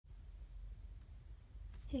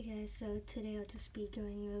Hey guys, so today I'll just be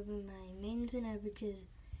going over my mains and averages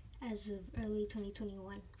as of early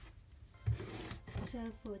 2021. So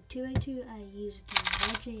for 2x2 I used the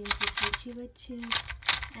YJ 2x2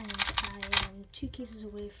 and I am 2 cases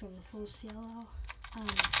away from a full CLL,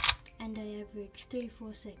 and I average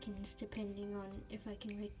 34 seconds depending on if I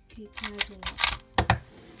can recognize or not.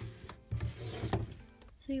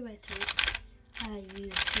 3x3 I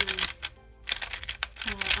used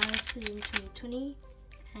the RS3 in 2020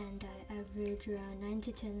 and I average around 9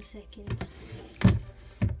 to 10 seconds.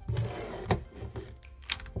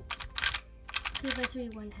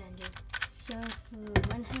 3x3 one-handed. So for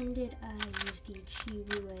one-handed I use the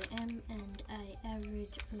Kiwi M and I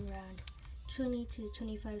average around 20 to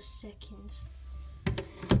 25 seconds.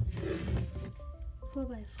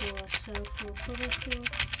 4x4, so for 4x4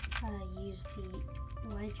 I use the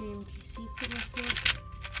YJMGC 4x4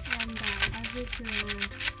 and I average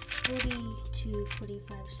around 40 to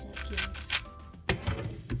 45 seconds.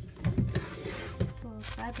 For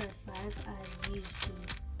 5x5 I use the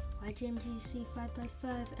YJMGC 5x5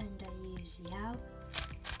 and I use Yao,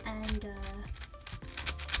 and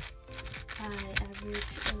I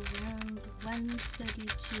average around 130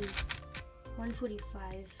 to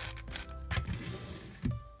 145.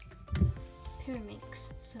 Pyramix.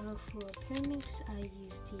 So for Pyramix I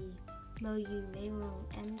use the Moyu Meilong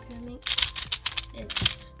M Pyramix.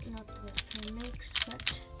 It's not the best Pyramix,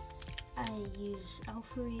 but I use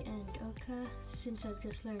Alphery and Oka. Since I've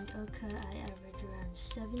just learned Oka, I average around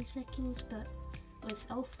 7 seconds, but with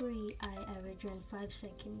Alphery I average around 5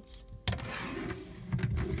 seconds.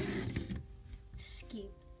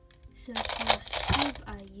 Skewb. So for Skewb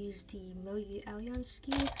I use the Moyu Aoyan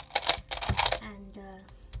Skewb and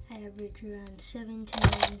I average around 7 to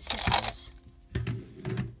 9 seconds.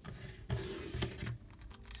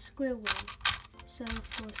 Square 1. So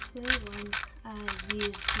for square 1, I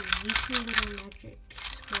use the YouTube Little Magic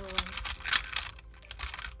square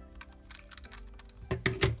 1.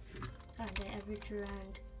 And I average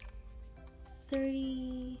around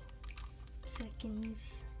 30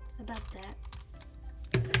 seconds, about that.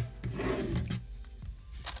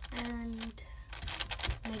 And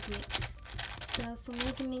Megamix. So for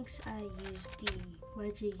Megamix, I use the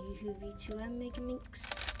YJ Yuhu V2M Megamix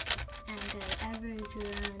and I average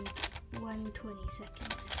around 120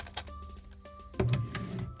 seconds.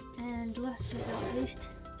 And last but not least,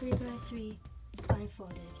 3x3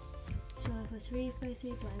 blindfolded. So for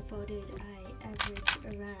 3x3 blindfolded, I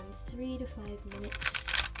average around 3 to 5 minutes.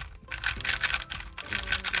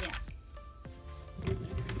 And yeah.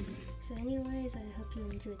 So anyways, I hope you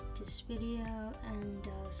enjoyed this video and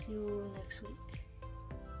I'll see you all next week.